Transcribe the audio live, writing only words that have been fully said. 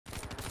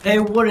Hey,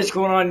 what is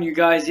going on, you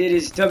guys? It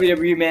is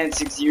WWE Man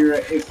 60.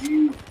 If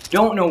you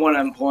don't know what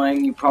I'm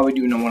playing, you probably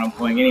do know what I'm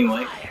playing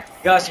anyway.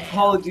 Guys,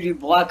 Call of Duty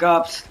Black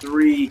Ops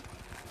 3.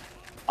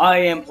 I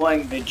am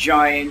playing the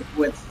Giant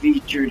with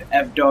featured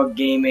F-Dog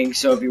Gaming,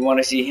 so if you want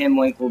to see him,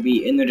 link will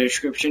be in the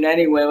description.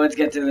 Anyway, let's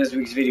get to this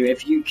week's video.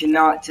 If you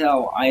cannot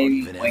tell,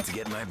 I'm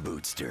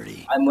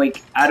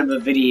like out of a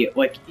video.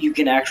 Like, you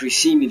can actually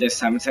see me this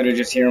time instead of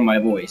just hearing my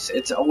voice.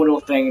 It's a little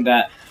thing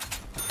that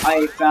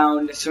I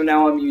found, so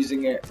now I'm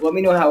using it. Let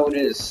me know how it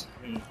is.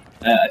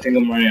 I think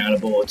I'm running out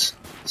of bullets.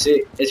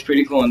 See, it's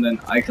pretty cool, and then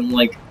I can,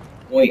 like,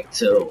 point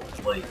to,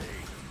 like...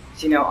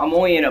 See, now, I'm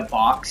only in a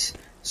box,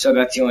 so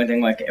that's the only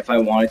thing, like, if I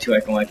wanted to,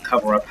 I can, like,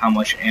 cover up how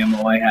much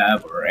ammo I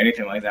have, or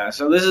anything like that.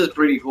 So this is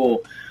pretty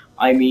cool.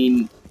 I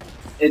mean,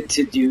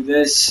 to do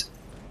this,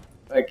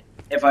 like,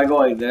 if I go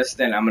like this,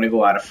 then I'm gonna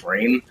go out of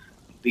frame,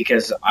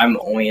 because I'm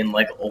only in,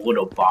 like, a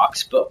little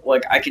box, but,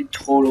 like, I can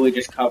totally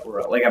just cover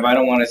it. Like, if I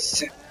don't want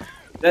to...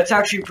 That's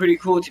actually pretty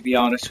cool, to be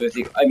honest with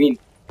you. I mean,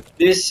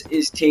 this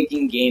is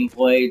taking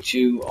gameplay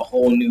to a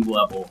whole new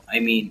level.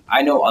 I mean,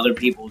 I know other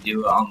people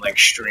do it on, like,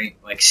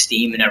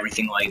 Steam and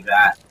everything like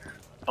that.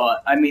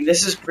 But, I mean,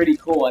 this is pretty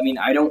cool. I mean,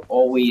 I don't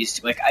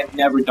always, like, I've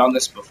never done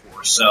this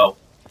before. So,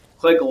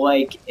 click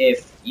like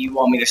if you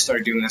want me to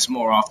start doing this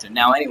more often.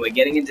 Now, anyway,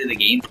 getting into the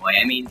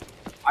gameplay. I mean,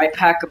 I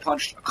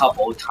pack-a-punched a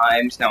couple of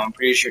times. Now, I'm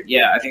pretty sure,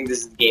 yeah, I think this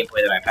is the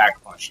gameplay that I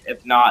pack-a-punched.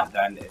 If not,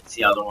 then it's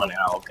the other one, and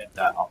I'll get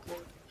that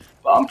uploaded.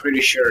 But I'm pretty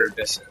sure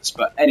this is.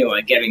 But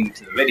anyway, getting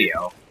to the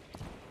video.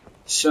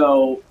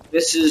 So,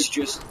 this is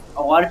just,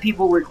 a lot of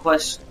people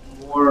request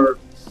more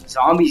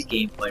zombies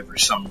gameplay for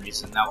some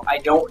reason. Now, I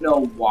don't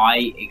know why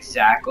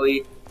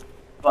exactly,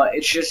 but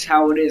it's just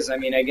how it is. I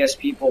mean, I guess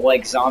people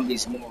like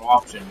zombies more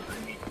often.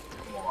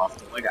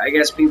 Like, I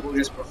guess people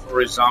just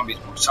prefer zombies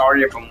more.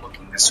 Sorry if I'm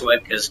looking this way,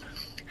 because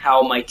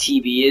how my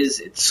TV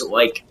is, it's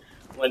like,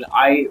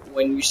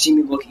 when you see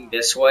me looking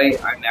this way,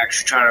 I'm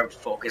actually trying to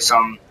focus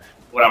on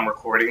what I'm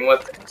recording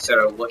with instead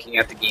of looking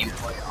at the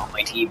gameplay on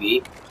my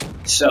TV.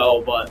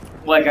 So, but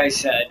like I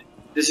said,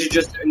 this is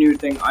just a new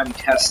thing I'm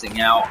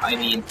testing out. I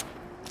mean,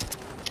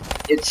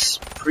 it's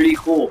pretty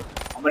cool.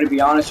 I'm gonna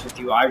be honest with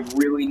you, I've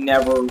really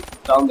never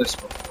done this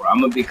before. I'm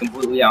gonna be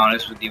completely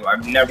honest with you,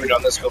 I've never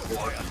done this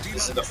before.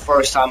 This is the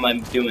first time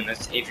I'm doing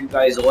this. If you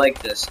guys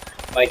like this,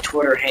 my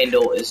Twitter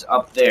handle is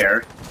up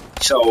there,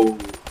 so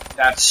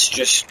that's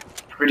just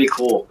pretty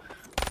cool.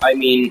 I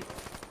mean,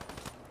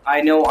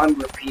 I know I'm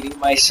repeating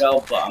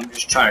myself, but I'm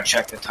just trying to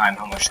check the time,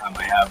 how much time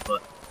I have,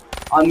 but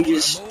I'm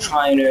just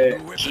trying to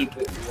keep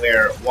it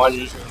where,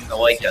 one, the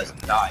light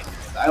doesn't die.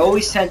 I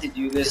always tend to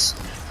do this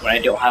when I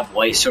don't have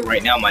light, so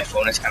right now my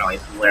phone is kind of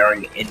like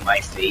blaring in my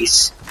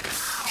face.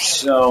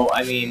 So,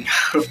 I mean,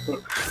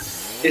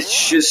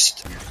 it's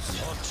just,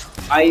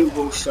 I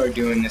will start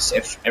doing this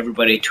if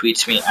everybody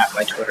tweets me at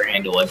my Twitter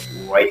handle, like,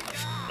 right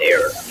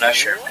there. I'm not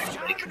sure if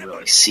anybody can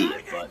really see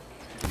it, but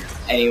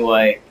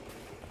anyway.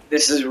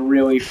 This is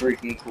really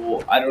freaking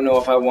cool. I don't know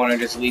if I want to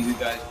just leave you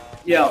guys.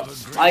 Yo,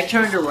 I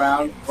turned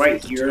around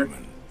right here.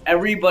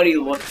 Everybody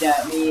looked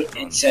at me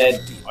and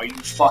said, "Are you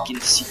fucking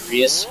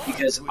serious?"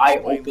 Because I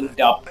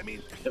opened up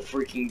the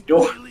freaking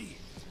door.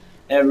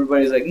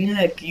 Everybody's like,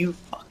 "Nick, you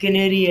fucking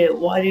idiot.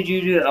 Why did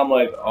you do that?" I'm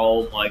like,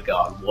 "Oh my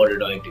god, what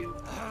did I do?"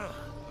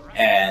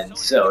 And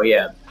so,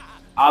 yeah.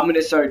 I'm going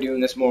to start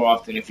doing this more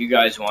often if you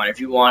guys want. If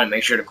you want,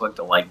 make sure to click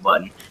the like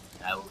button.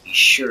 I will be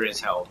sure as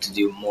hell to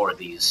do more of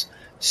these.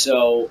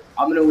 So,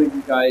 I'm going to leave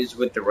you guys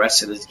with the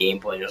rest of this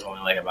gameplay. There's only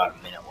like about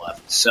a minute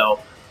left. So,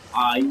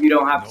 you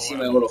don't have to see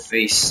my little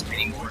face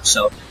anymore.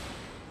 So,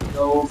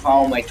 go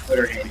follow my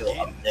Twitter handle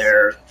up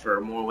there for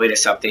more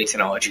latest updates,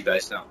 and I'll let you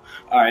guys know.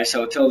 Alright,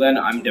 so until then,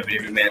 I'm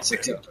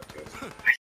WWMan60.